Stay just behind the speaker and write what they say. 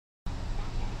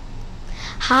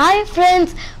Hi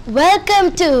friends, welcome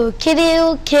to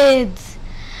KiduKids.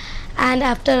 And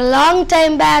after a long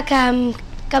time back, I'm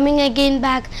coming again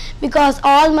back because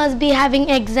all must be having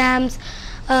exams.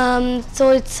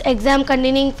 So it's exam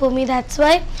continuing for me, that's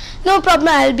why. No problem,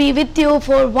 I'll be with you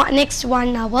for next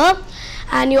 1 hour.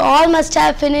 And you all must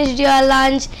have finished your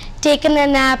lunch, taken a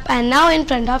nap and now in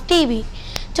front of TV.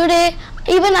 Today,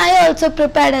 even I also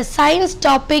prepared a science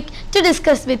topic to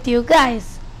discuss with you guys.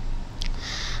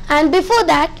 And before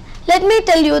that, let me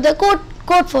tell you the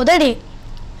quote for the day.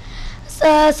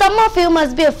 Some of you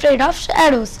must be afraid of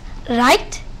shadows,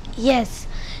 right? Yes.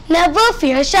 Never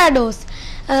fear shadows.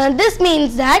 This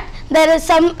means that there is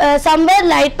somewhere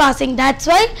light passing. That's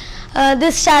why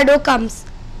this shadow comes.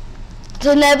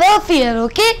 So never fear,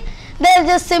 okay? They'll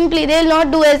just simply, they'll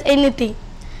not do as anything.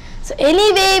 So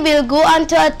anyway, we'll go on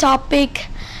to our topic.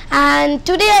 And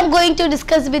today I'm going to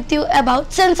discuss with you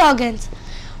about sense organs.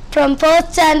 From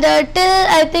first standard till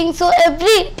I think so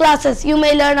every classes you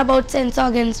may learn about sense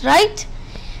organs, right?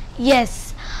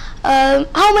 Yes.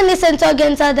 How many sense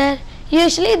organs are there?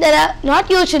 Usually there are, not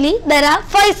usually, there are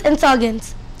 5 sense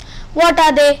organs. What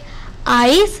are they?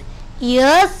 Eyes,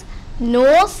 ears,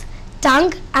 nose,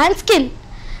 tongue and skin.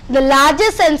 The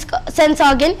largest sense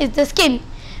organ is the skin.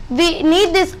 We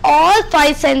need this all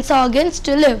 5 sense organs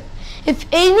to live. If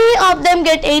any of them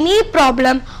get any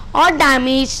problem or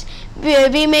damage,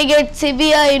 we may get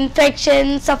severe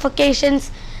infections, suffocations,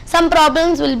 some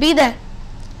problems will be there.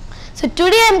 So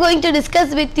today I am going to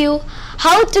discuss with you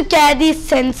how to care these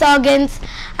sense organs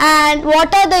and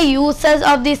what are the uses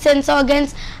of these sense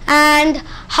organs and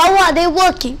how are they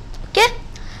working. Okay.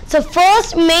 So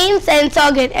first main sense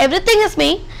organ, everything is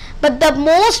main, but the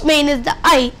most main is the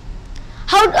eye.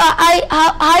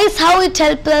 Eyes, how it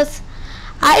helps us?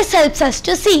 Eyes helps us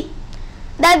to see.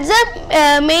 That's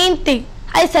the main thing.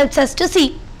 Eyes helps us to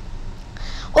see.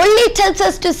 Only it helps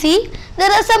us to see.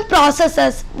 There are some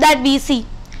processes that we see,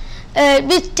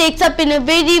 which takes up in a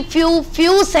very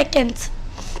few seconds.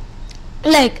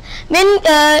 Like when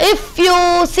if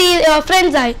you see your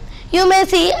friend's eye, you may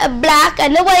see a black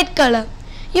and a white color.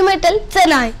 You may tell it's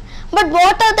an eye. But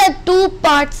what are the two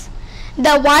parts?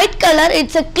 The white color,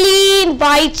 it's a clean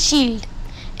white shield.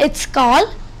 It's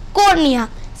called cornea.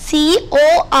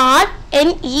 C-O-R-N-E-A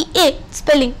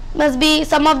spelling. Must be,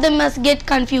 some of them must get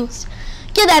confused.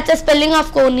 Okay, that's a spelling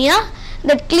of cornea.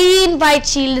 The clean white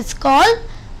shield is called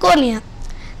cornea.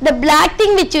 The black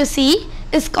thing which you see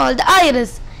is called the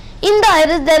iris. In the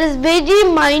iris there is very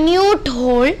minute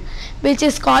hole which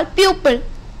is called pupil.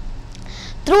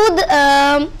 Through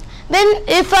the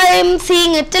if I am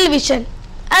seeing a television,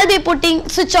 I'll be putting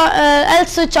I'll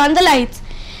switch on the lights.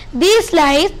 These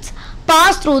lights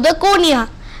pass through the cornea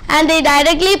and they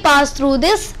directly pass through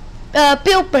this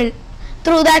pupil,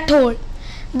 through that hole.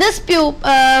 This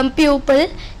pupil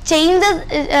changes,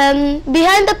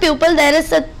 behind the pupil there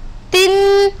is a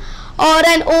thin or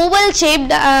an oval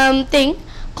shaped thing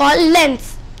called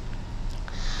lens.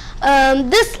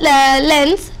 This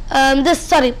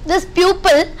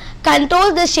pupil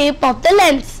controls the shape of the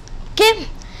lens. Okay.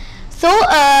 So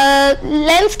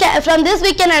lens from this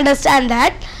we can understand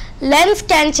that lens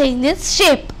can change its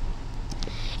shape.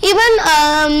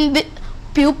 Even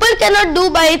pupil cannot do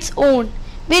by its own.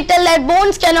 We tell that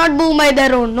bones cannot move by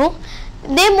their own, no?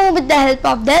 They move with the help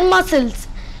of their muscles.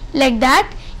 Like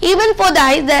that, even for the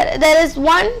eyes, there is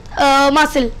one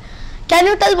muscle. Can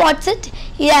you tell what's it?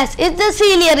 Yes, it's the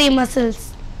ciliary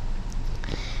muscles.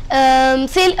 In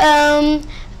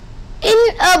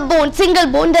a bone, single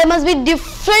bone, there must be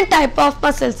different type of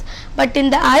muscles. But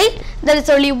in the eye, there is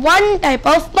only one type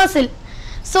of muscle.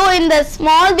 So in the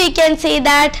small we can say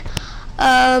that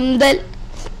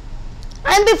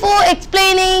and before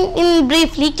explaining in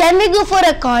briefly, can we go for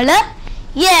a caller?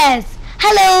 Yes.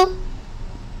 Hello.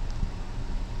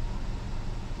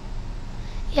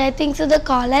 Yeah, I think so the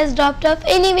call has dropped off.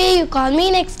 Anyway, you call me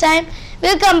next time.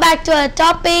 We'll come back to our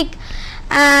topic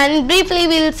and briefly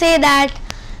we'll say that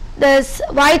this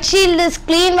white shield is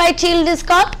clean white shield is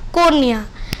called cornea.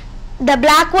 The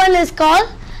black one is called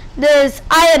this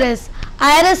iris.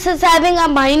 Iris is having a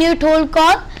minute hole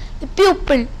called the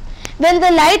pupil. When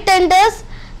the light enters,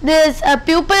 this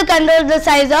pupil controls the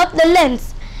size of the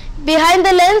lens. Behind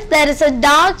the lens, there is a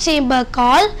dark chamber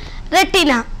called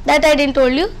retina. That I didn't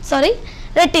told you. Sorry,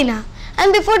 retina.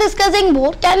 And before discussing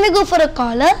more, can we go for a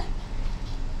caller?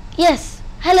 Yes.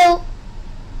 Hello.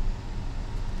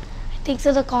 I think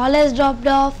so the call has dropped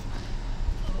off.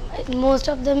 Most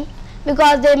of them,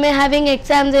 because they may having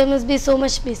exams, they must be so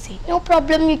much busy. No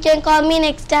problem, you can call me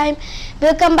next time.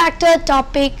 We'll come back to a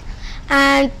topic.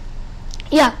 And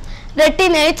yeah,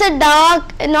 retina, it's a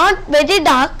dark, not very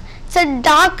dark, It's a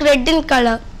dark red in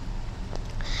color.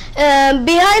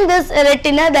 Behind this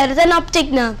retina there is an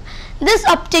optic nerve. This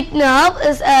optic nerve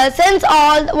is sends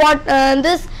all what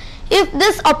this. If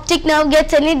this optic nerve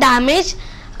gets any damage,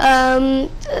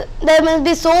 there must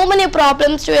be so many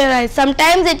problems to your eyes.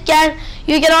 Sometimes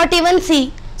you cannot even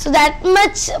see. So that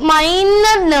much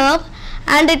minor nerve,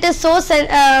 and it is so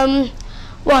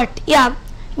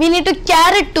we need to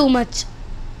care it too much.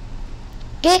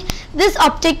 Okay, this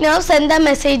optic nerve send the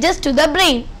messages to the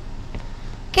brain.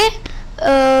 Okay,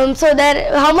 so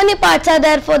there, how many parts are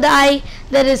there for the eye?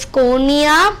 There is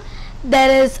cornea,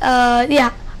 there is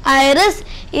iris.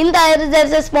 In the iris there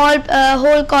is a small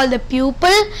hole called the pupil.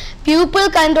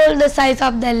 Pupil controls the size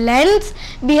of the lens.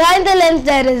 Behind the lens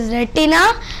there is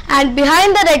retina, and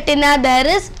behind the retina there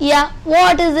is,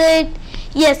 what is it?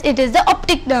 Yes, it is the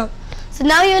optic nerve. So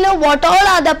now you know what all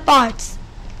are the parts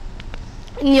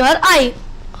in your eye.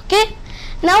 Okay,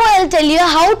 now I will tell you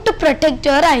how to protect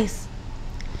your eyes.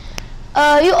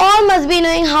 You all must be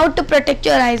knowing how to protect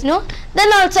your eyes, no?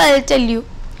 Then also I will tell you.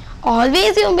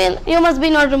 Always you must be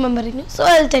not remembering, so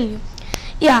I will tell you.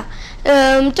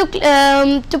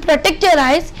 To protect your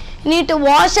eyes, you need to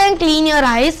wash and clean your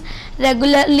eyes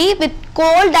regularly with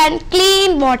cold and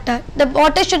clean water. The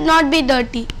water should not be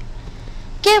dirty.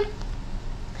 Okay.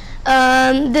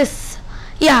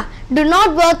 Do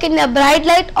not work in a bright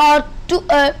light or too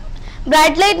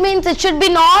bright light means it should be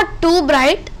not too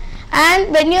bright,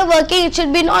 and when you are working it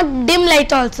should be not dim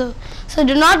light also. So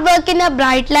do not work in a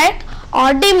bright light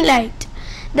or dim light.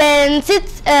 Then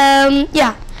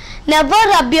never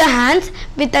rub your hands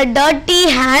with a dirty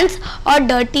hands or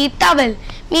dirty towel.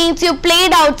 Means you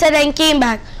played outside and came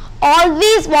back.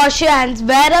 Always wash your hands.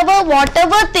 Wherever,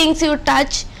 whatever things you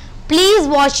touch, please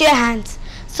wash your hands,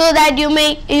 so that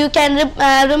you can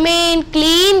remain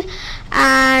clean,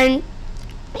 and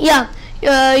your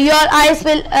eyes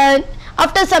will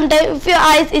after some time, if your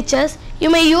eyes itches, you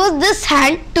may use this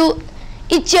hand to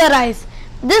itch your eyes.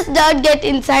 This dirt get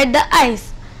inside the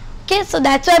eyes. Okay, so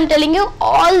that's why I'm telling you,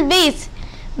 always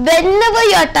whenever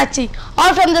you are touching,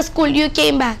 or from the school you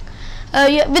came back,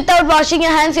 without washing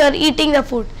your hands you are eating the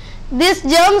food. These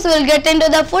germs will get into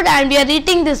the food and we are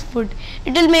eating this food.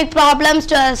 It will make problems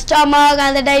to our stomach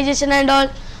and the digestion and all.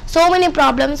 So many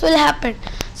problems will happen.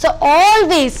 So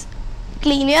always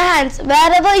clean your hands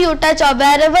wherever you touch or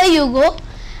wherever you go.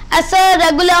 As a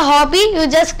regular hobby, you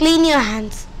just clean your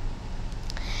hands.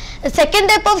 The second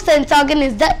type of sense organ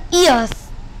is the ears.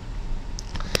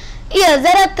 Ears,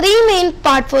 there are three main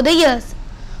parts for the ears.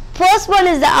 First one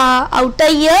is the outer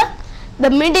ear, the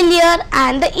middle ear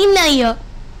and the inner ear.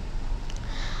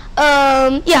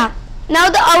 Now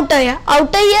the outer ear.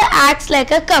 Outer ear acts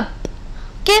like a cup.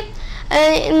 Okay.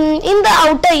 In the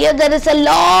outer ear there is a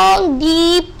long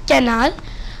deep canal.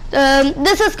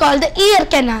 This is called the ear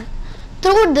canal.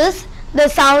 Through this the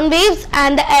sound waves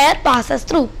and the air passes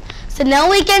through. So now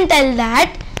we can tell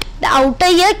that the outer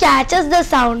ear catches the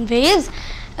sound waves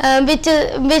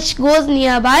which goes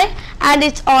nearby, and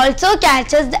it also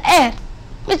catches the air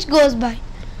which goes by.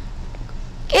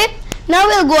 Okay. Now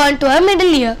we'll go on to our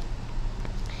middle ear.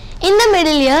 In the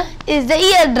middle ear is the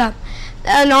eardrum.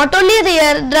 Not only the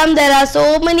eardrum, there are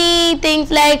so many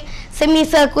things like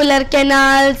semicircular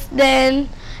canals. Then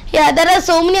there are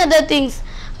so many other things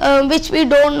which we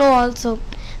don't know also.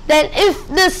 Then if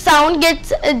this sound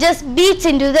just beats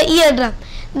into the eardrum,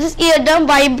 this eardrum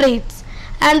vibrates,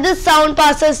 and this sound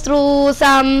passes through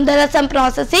there are some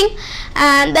processing,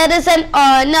 and there is an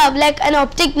nerve like an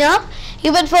optic nerve.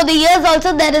 Even for the ears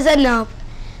also there is a nerve.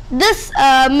 This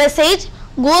message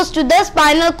goes to the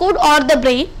spinal cord or the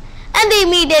brain, and the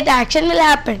immediate action will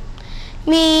happen.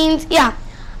 Means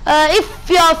if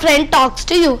your friend talks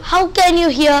to you, how can you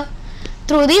hear?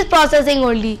 Through this processing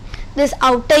only. This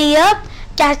outer ear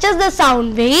catches the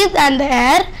sound waves and the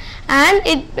air, and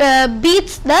it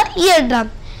beats the eardrum.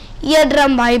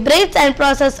 Eardrum vibrates and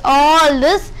processes all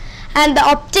this, and the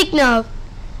optic nerve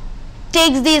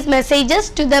takes these messages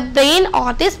to the brain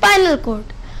or the spinal cord.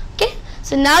 Okay,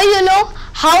 so now you know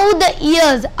how the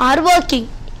ears are working.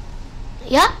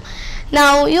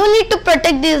 Now you need to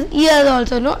protect these ears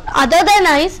also, no? Other than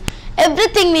eyes,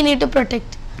 everything we need to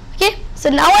protect. Okay, so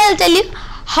now I will tell you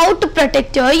how to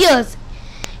protect your ears.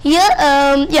 Here,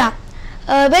 when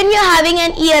you are having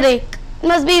an earache,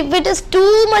 if it is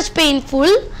too much painful,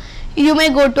 you may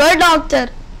go to a doctor.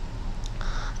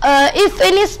 If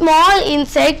any small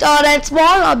insect or a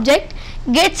small object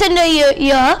gets into your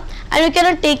ear and you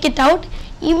cannot take it out,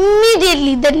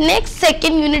 immediately the next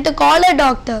second you need to call a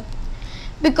doctor,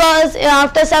 because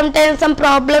after some time some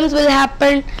problems will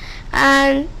happen,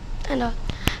 and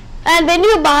when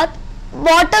you bath,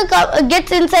 water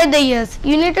gets inside the ears.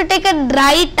 You need to take a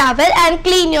dry towel and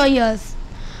clean your ears.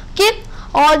 Okay,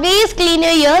 always clean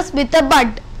your ears with a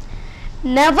bud.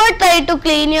 Never try to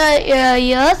clean your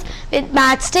ears with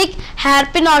matchstick,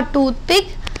 hairpin or toothpick.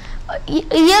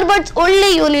 Earbuds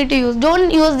only you need to use.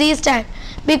 Don't use these type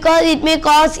because it may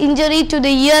cause injury to the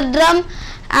eardrum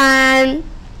and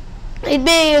it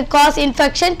may cause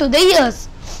infection to the ears.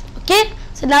 Okay,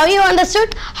 so now you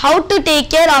understood how to take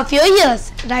care of your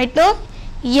ears, right now?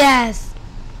 Yes.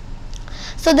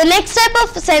 So the next type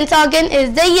of sense organ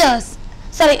is the ears.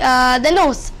 Sorry, the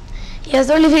nose. Yes,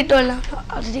 only we told now.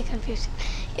 Already confused.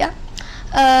 Yeah,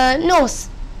 nose.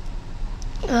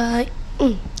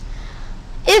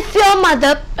 If your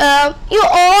mother, you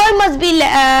all must be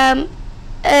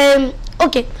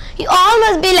okay. You all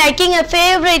must be liking a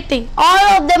favorite thing.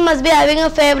 All of them must be having a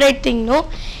favorite thing, no?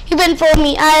 Even for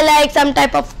me, I like some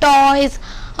type of toys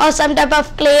or some type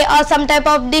of clay or some type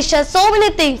of dishes. So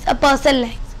many things a person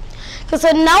likes.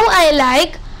 So now I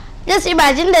like, just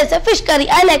imagine there's a fish curry.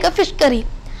 I like a fish curry.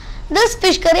 This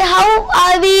fish curry, how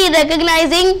are we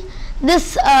recognizing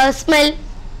this smell?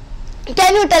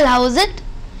 Can you tell how is it?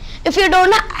 If you don't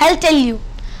know, I'll tell you.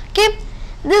 Okay,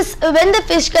 this when the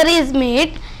fish curry is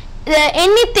made,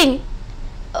 anything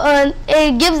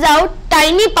it gives out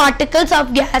tiny particles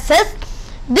of gases.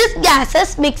 These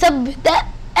gases mix up with the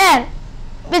air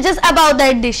which is above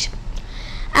that dish,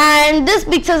 and this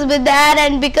mixes with the air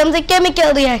and becomes a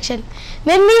chemical reaction.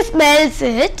 When we smells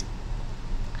it,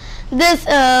 this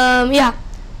yeah,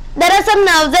 there are some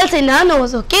nostrils in our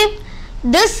nose. Okay,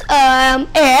 this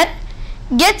air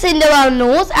gets into our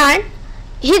nose and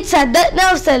hits at the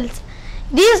nerve cells.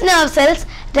 These nerve cells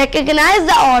recognize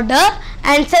the odor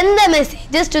and send the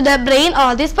messages to the brain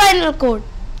or the spinal cord.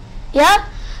 Yeah.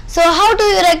 So how do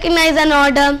you recognize an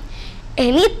odor?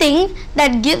 Anything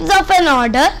that gives off an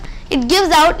odor, it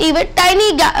gives out even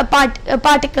tiny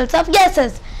particles of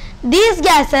gases. These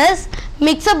gases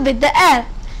mix up with the air.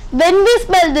 When we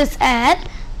smell this air,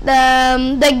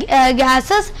 the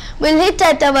gases will hit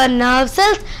at our nerve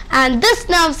cells, and this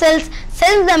nerve cells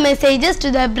sends the messages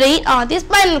to the brain or the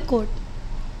spinal cord.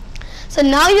 So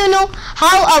now you know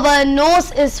how our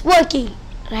nose is working,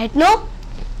 right? No?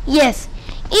 Yes.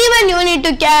 Even you need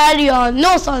to carry your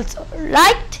nose also,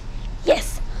 right?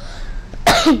 Yes.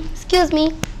 Excuse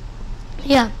me.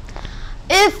 Yeah.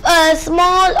 If a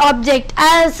small object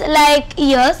as like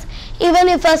ears, even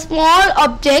if a small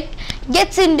object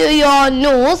gets into your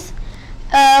nose,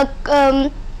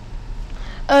 do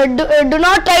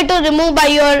not try to remove by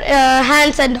your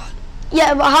hands and all.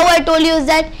 Yeah, how I told you is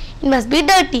that it must be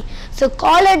dirty. So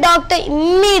call a doctor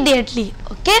immediately,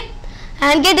 okay,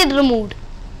 and get it removed.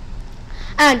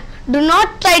 And do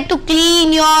not try to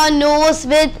clean your nose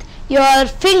with your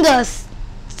fingers.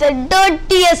 It's the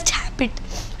dirtiest habit.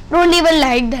 Don't even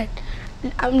like that.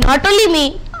 Not only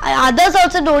me, others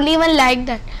also don't even like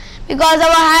that, because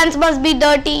our hands must be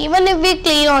dirty. Even if we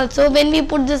clean also, when we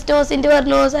put this nose into our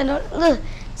nose and all,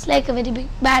 it's like a very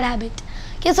bad habit.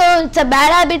 Okay, so it's a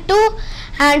bad habit too,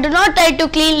 and do not try to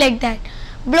clean like that.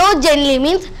 Blow gently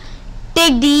means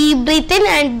take deep breath in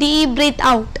and deep breath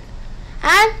out,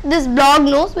 and this blocked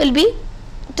nose will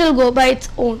go by its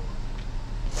own.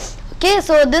 Okay,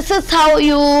 so this is how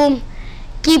you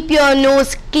keep your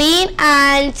nose clean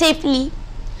and safely.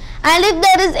 And if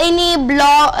there is any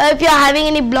if you are having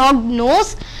any blocked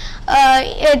nose,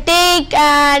 take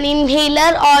an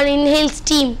inhaler or inhale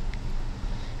steam.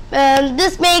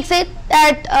 This makes it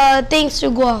that things to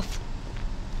go off.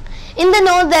 In the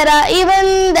nose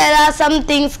there are some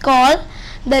things called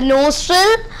the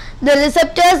nostril, the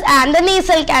receptors and the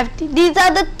nasal cavity. These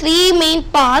are the three main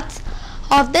parts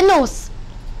of the nose.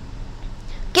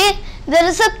 Okay, the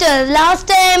receptors. Last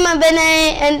time when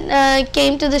I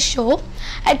came to the show,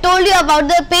 I told you about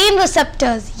the pain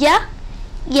receptors. Yeah?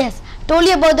 Yes, told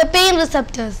you about the pain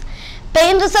receptors.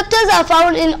 Pain receptors are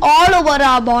found in all over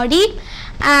our body,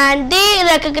 and they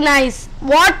recognize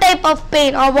what type of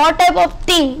pain or what type of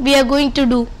thing we are going to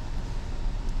do.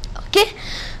 Okay,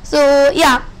 so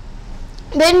yeah,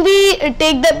 when we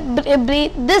take the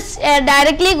breath, this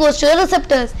directly goes to the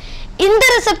receptors. In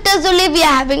the receptors only we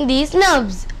are having these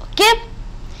nerves. Okay,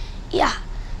 yeah,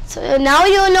 so now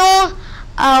you know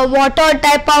what all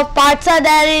type of parts are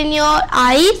there in your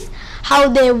eyes, how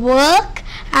they work,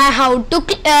 and how to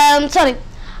clean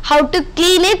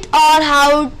it or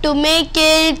how to make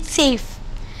it safe.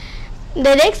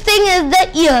 The next thing is the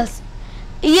ears.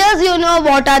 Ears, you know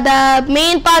what are the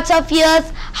main parts of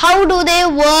ears, how do they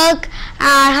work,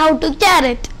 and how to care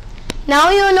it. Now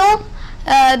you know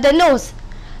the nose.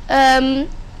 The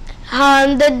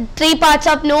three parts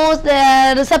of nose,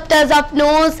 the receptors of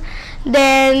nose,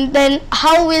 Then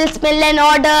how we'll smell an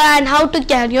odor and how to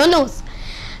carry your nose.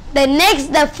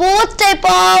 The fourth type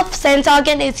of sense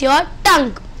organ is your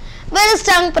tongue. Where is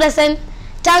tongue present?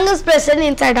 Tongue is present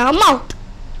inside our mouth.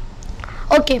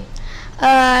 Okay,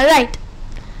 right.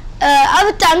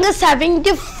 Our tongue is having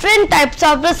different types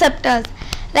of receptors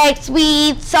like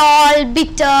sweet, salt,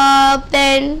 bitter,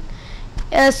 then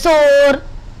sour.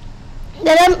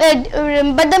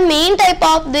 But the main type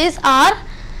of these are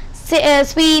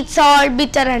sweet, salt,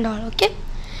 bitter and all. Okay,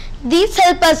 these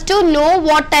help us to know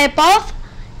what type of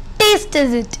taste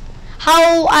is it.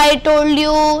 How I told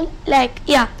you, like,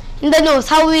 yeah, in the nose,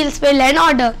 how we will smell an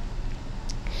odor.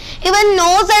 Even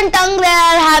nose and tongue, they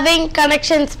are having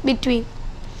connections between.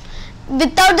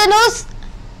 Without the nose,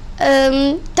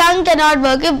 tongue cannot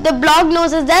work. If the blocked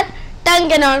nose is there, tongue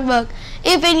cannot work.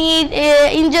 If any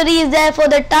injury is there for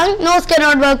the tongue, nose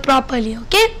cannot work properly.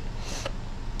 Okay.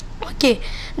 Okay.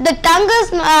 The tongue is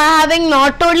having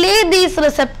not only these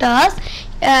receptors.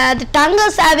 The tongue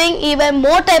is having even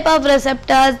more type of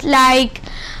receptors like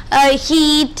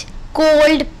heat,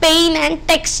 cold, pain and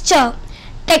texture.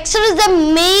 Texture is the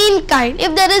main kind.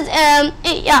 If there is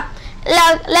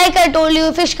like I told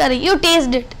you, fish curry, you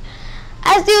taste it.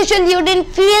 As usual, you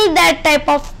didn't feel that type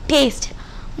of taste.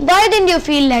 Why didn't you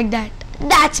feel like that?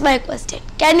 That's my question.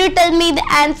 Can you tell me the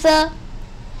answer?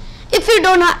 If you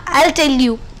don't know, I'll tell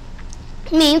you.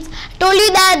 Means, I told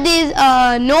you that this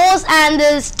nose and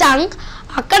this tongue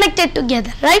are connected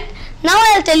together, right? Now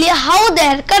I'll tell you how they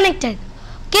are connected.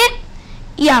 Okay?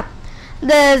 Yeah.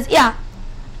 This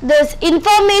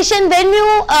information when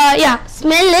you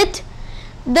smell it,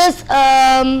 this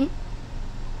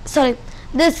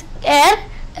air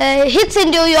hits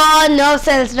into your nerve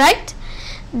cells, right?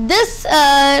 This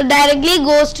directly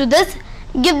goes to this,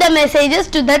 give the messages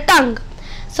to the tongue.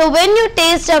 So when you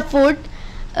taste a food,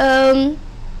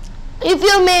 if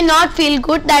you may not feel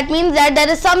good, that means that there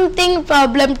is something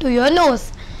problem to your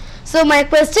nose. So my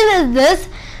question is this: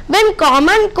 when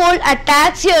common cold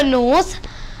attacks your nose,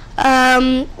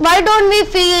 why don't we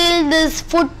feel this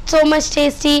food so much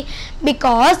tasty?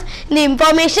 Because the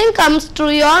information comes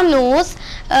through your nose,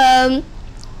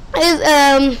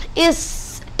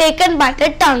 is taken by the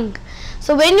tongue.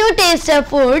 So when you taste a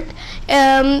food,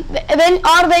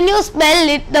 when you smell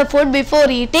it, the food before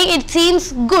eating, it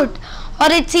seems good, or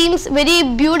it seems very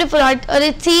beautiful, or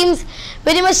it seems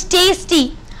very much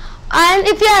tasty. And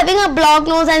if you are having a blocked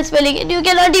nose and smelling it, you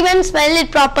cannot even smell it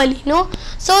properly, no?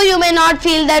 So you may not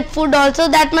feel that food also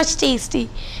that much tasty.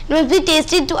 It must be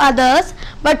tasty to others,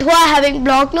 but who are having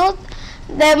blocked nose,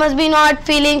 they must be not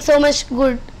feeling so much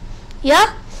good.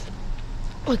 Yeah?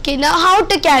 Okay, now how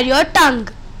to carry your tongue?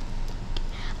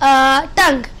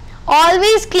 Tongue.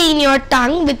 Always clean your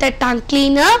tongue with a tongue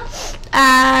cleaner,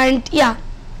 and yeah,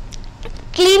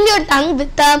 clean your tongue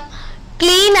with the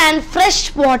clean and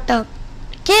fresh water.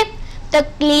 Okay, the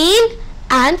clean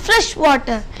and fresh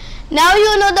water. Now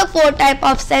you know the four type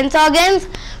of sense organs,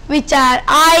 which are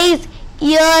eyes,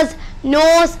 ears,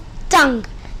 nose, tongue.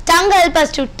 Tongue help us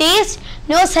to taste,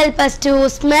 nose help us to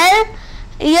smell,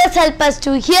 ears help us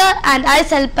to hear, and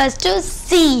eyes help us to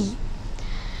see.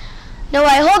 Now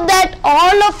I hope that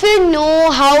all of you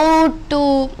know how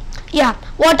to,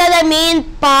 what are the main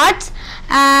parts,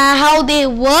 how they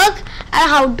work, and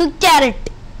how to carry it,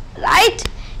 right?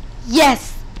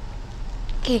 Yes.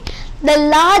 Okay. The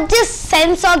largest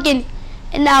sense organ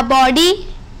in our body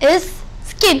is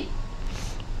skin.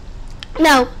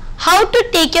 Now, how to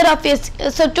take care of your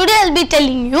skin? So today I'll be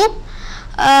telling you,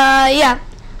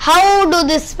 how do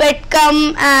the sweat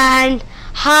come and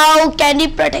how can we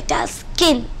protect our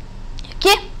skin?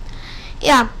 Okay,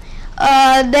 the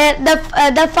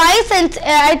five sense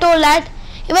I told that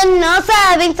even nerves are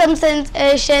having some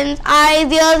sensations,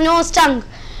 eyes, ears, nose, tongue,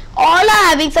 all are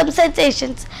having some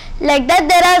sensations. Like that,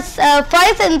 there are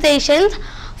five sensations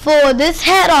for this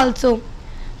hair also.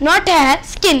 Not hair,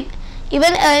 skin.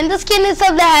 Even in the skin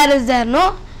itself, the hair is there,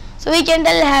 no? So we can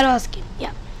tell hair or skin.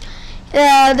 Yeah.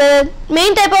 The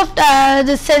main type of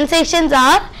the sensations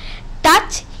are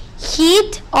touch,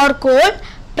 heat or cold,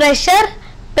 pressure,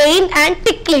 pain and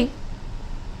tickling.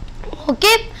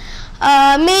 Okay,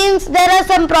 means there are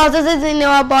some processes in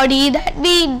your body that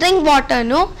we drink water,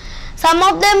 no? Some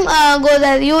of them goes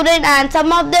as urine and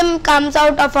some of them comes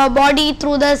out of our body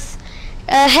through this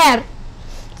hair.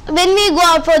 When we go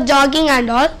out for jogging and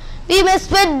all, we may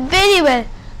sweat very well.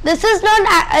 This is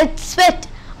not sweat,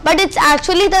 but it's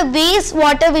actually the waste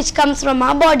water which comes from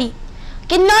our body.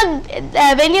 Cannot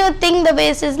when you think the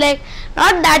waste is like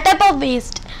not that type of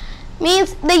waste,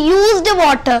 means the used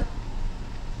water.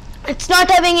 It's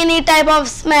not having any type of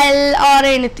smell or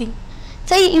anything.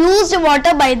 So used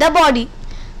water by the body.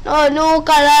 no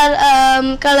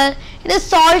color. It is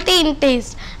salty in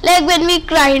taste. Like when we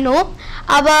cry, no,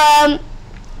 our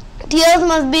tears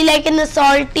must be like in a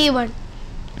salty one.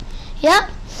 Yeah.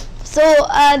 So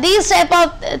these type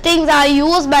of things are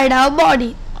used by our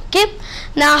body. Okay.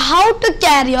 Now how to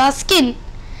care your skin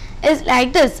is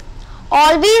like this.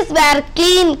 Always wear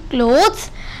clean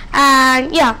clothes,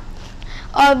 and yeah,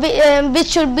 which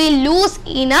should be loose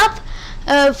enough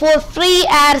for free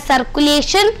air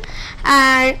circulation,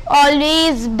 and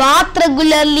always bath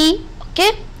regularly.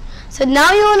 Okay. So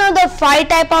now you know the 5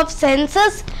 type of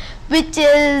senses, which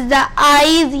is the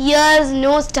eyes, ears,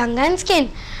 nose, tongue and skin.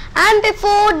 And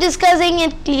before discussing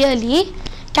it clearly,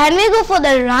 can we go for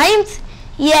the rhymes?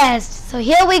 Yes, so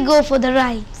here we go for the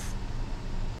rhyme.